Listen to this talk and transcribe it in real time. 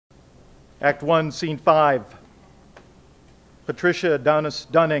Act 1, Scene 5. Patricia Daunis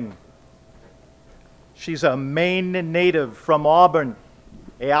Dunning. She's a Maine native from Auburn.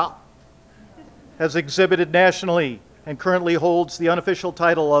 Yeah. Has exhibited nationally and currently holds the unofficial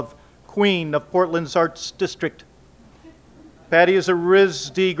title of Queen of Portland's Arts District. Patty is a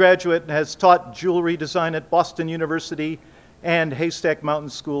RISD graduate and has taught jewelry design at Boston University and Haystack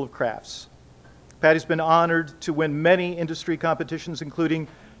Mountain School of Crafts. Patty's been honored to win many industry competitions, including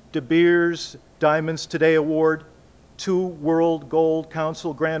De Beers Diamonds Today Award, 2 World Gold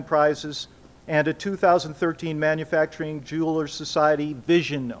Council Grand Prizes, and a 2013 Manufacturing Jewelers Society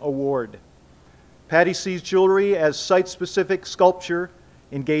Vision Award. Patty sees jewelry as site-specific sculpture,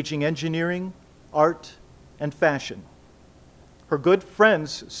 engaging engineering, art, and fashion. Her good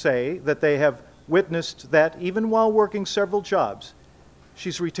friends say that they have witnessed that even while working several jobs,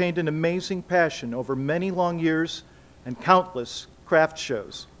 she's retained an amazing passion over many long years and countless craft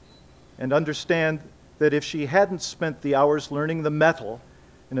shows, and understand that if she hadn't spent the hours learning the metal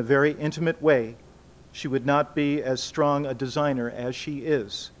in a very intimate way, she would not be as strong a designer as she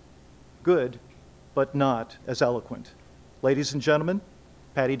is. Good, but not as eloquent. Ladies and gentlemen,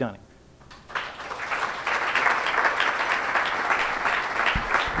 Patty Dunning.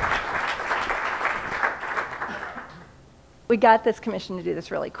 We got this commission to do this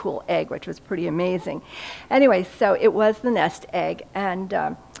really cool egg, which was pretty amazing. Anyway, so it was the nest egg, and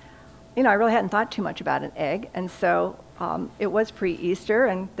you know, I really hadn't thought too much about an egg, and so it was pre-Easter,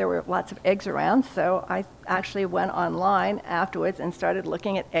 and there were lots of eggs around, so I actually went online afterwards and started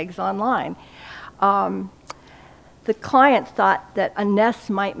looking at eggs online. The client thought that a nest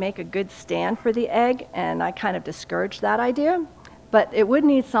might make a good stand for the egg, and I kind of discouraged that idea, but it would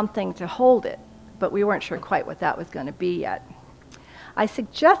need something to hold it, but we weren't sure quite what that was going to be yet. I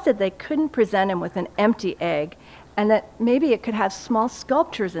suggested they couldn't present him with an empty egg, and that maybe it could have small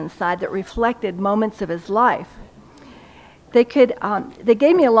sculptures inside that reflected moments of his life. They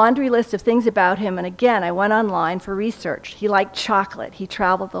gave me a laundry list of things about him, and again, I went online for research. He liked chocolate, he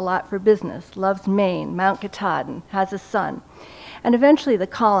traveled a lot for business, loves Maine, Mount Katahdin, has a son, and eventually the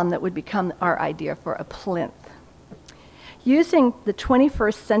column that would become our idea for a plinth. Using the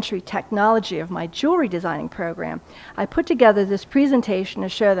 21st century technology of my jewelry designing program, I put together this presentation to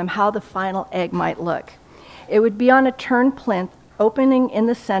show them how the final egg might look. It would be on a turned plinth, opening in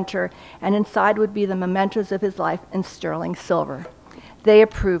the center, and inside would be the mementos of his life in sterling silver. They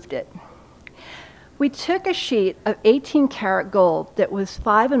approved it. We took a sheet of 18-karat gold that was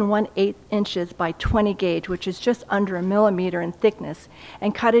 5 1/8 inches by 20 gauge, which is just under a millimeter in thickness,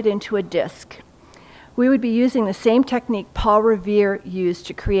 and cut it into a disc. We would be using the same technique Paul Revere used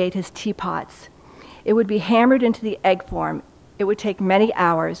to create his teapots. It would be hammered into the egg form. It would take many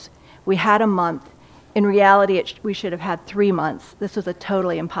hours. We had a month. In reality, we should have had 3 months. This was a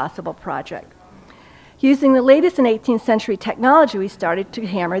totally impossible project. Using the latest in 18th century technology, we started to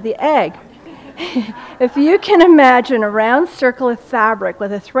hammer the egg. If you can imagine a round circle of fabric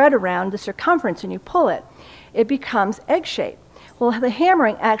with a thread around the circumference and you pull it, it becomes egg-shaped. Well, the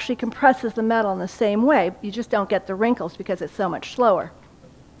hammering actually compresses the metal in the same way. You just don't get the wrinkles because it's so much slower.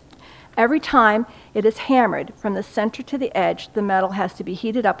 Every time it is hammered from the center to the edge, the metal has to be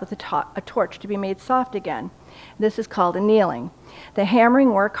heated up with a torch to be made soft again. This is called annealing. The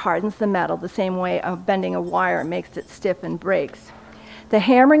hammering work hardens the metal the same way of bending a wire makes it stiff and breaks. The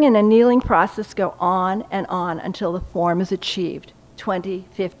hammering and annealing process go on and on until the form is achieved, 20,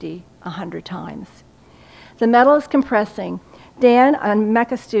 50, 100 times. The metal is compressing. Dan, a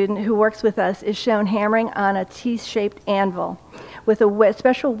mecha student who works with us, is shown hammering on a T-shaped anvil with a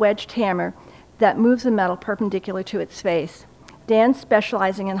special wedged hammer that moves the metal perpendicular to its face. Dan's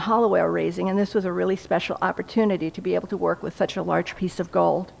specializing in hollow ware raising, and this was a really special opportunity to be able to work with such a large piece of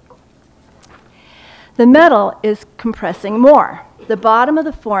gold. The metal is compressing more. The bottom of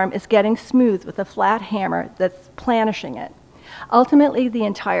the form is getting smooth with a flat hammer that's planishing it. Ultimately, the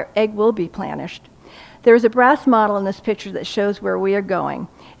entire egg will be planished. There is a brass model in this picture that shows where we are going.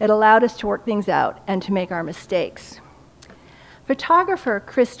 It allowed us to work things out and to make our mistakes. Photographer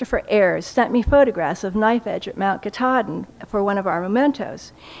Christopher Ayers sent me photographs of knife edge at Mount Katahdin for one of our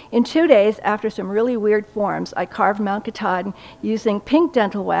mementos. In 2 days, after some really weird forms, I carved Mount Katahdin using pink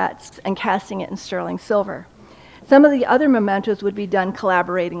dental wax and casting it in sterling silver. Some of the other mementos would be done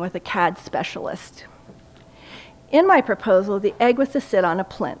collaborating with a CAD specialist. In my proposal, the egg was to sit on a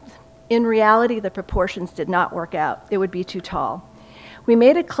plinth. In reality, the proportions did not work out. It would be too tall. We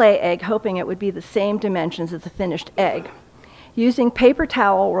made a clay egg hoping it would be the same dimensions as the finished egg. Using paper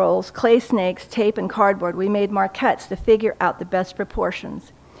towel rolls, clay snakes, tape, and cardboard, we made marquettes to figure out the best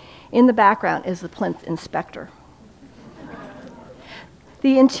proportions. In the background is the plinth inspector.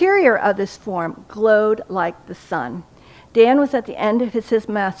 The interior of this form glowed like the sun. Dan was at the end of his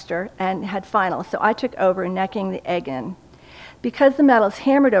semester and had finals, so I took over necking the egg in. Because the metal is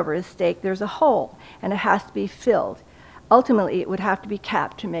hammered over his stake, there's a hole, and it has to be filled. Ultimately, it would have to be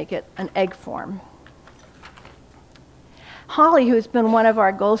capped to make it an egg form. Holly, who's been one of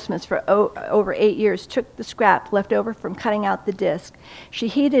our goldsmiths for over 8 years, took the scrap left over from cutting out the disc. She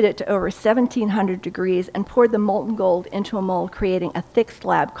heated it to over 1700 degrees and poured the molten gold into a mold, creating a thick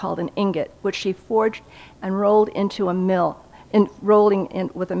slab called an ingot, which she forged and rolled into a mill, rolling in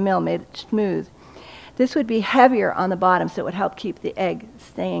with a mill made it smooth. This would be heavier on the bottom, so it would help keep the egg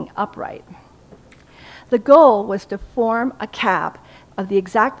staying upright. The goal was to form a cap of the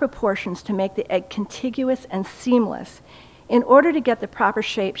exact proportions to make the egg contiguous and seamless. In order to get the proper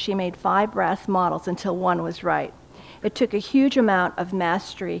shape, she made 5 brass models until one was right. It took a huge amount of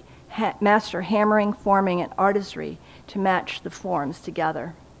master hammering, forming, and artistry to match the forms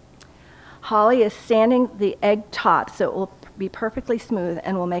together. Holly is sanding the egg top so it will be perfectly smooth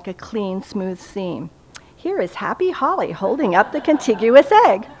and will make a clean, smooth seam. Here is happy Holly holding up the contiguous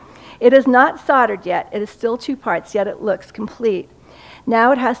egg. It is not soldered yet. It is still 2 parts, yet it looks complete.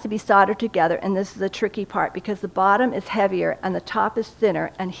 Now it has to be soldered together, and this is the tricky part because the bottom is heavier and the top is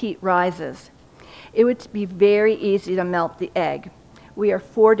thinner and heat rises. It would be very easy to melt the egg. We are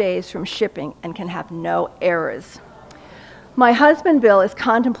 4 days from shipping and can have no errors. My husband, Bill, is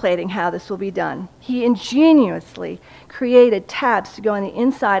contemplating how this will be done. He ingeniously created tabs to go on the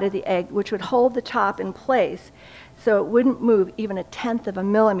inside of the egg, which would hold the top in place so it wouldn't move even 1/10 of a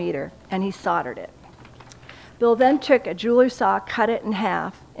millimeter, and he soldered it. Bill then took a jeweler's saw, cut it in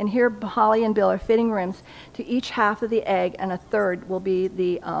half, and here Holly and Bill are fitting rims to each half of the egg, and a third will be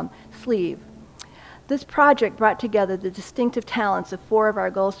the sleeve. This project brought together the distinctive talents of 4 of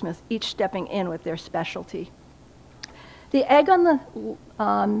our goldsmiths, each stepping in with their specialty. The egg on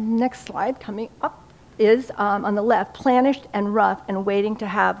the next slide coming up is, on the left, planished and rough and waiting to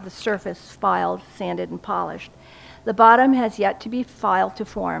have the surface filed, sanded, and polished. The bottom has yet to be filed to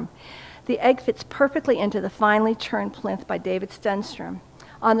form. The egg fits perfectly into the finely turned plinth by David Stenstrom.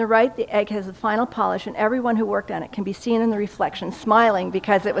 On the right, the egg has the final polish, and everyone who worked on it can be seen in the reflection smiling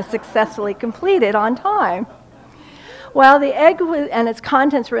because it was successfully completed on time. While the egg and its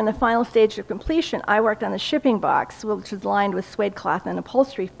contents were in the final stage of completion, I worked on the shipping box, which was lined with suede cloth and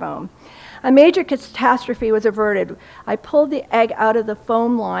upholstery foam. A major catastrophe was averted. I pulled the egg out of the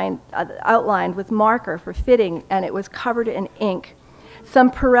foam line, outlined with marker for fitting, and it was covered in ink.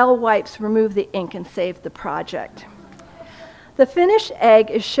 Some Perel wipes removed the ink and saved the project. The finished egg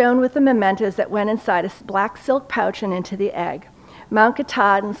is shown with the mementos that went inside a black silk pouch and into the egg. Mount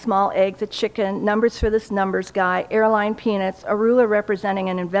Katahdin and small eggs, a chicken, numbers for this numbers guy, airline peanuts, a ruler representing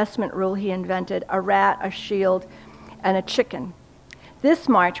an investment rule he invented, a rat, a shield, and a chicken. This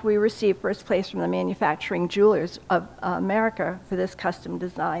March, we received first place from the Manufacturing Jewelers of America for this custom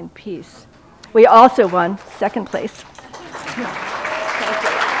design piece. We also won second place.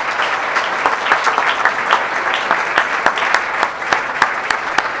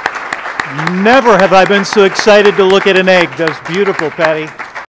 Never have I been so excited to look at an egg. That's beautiful, Patty.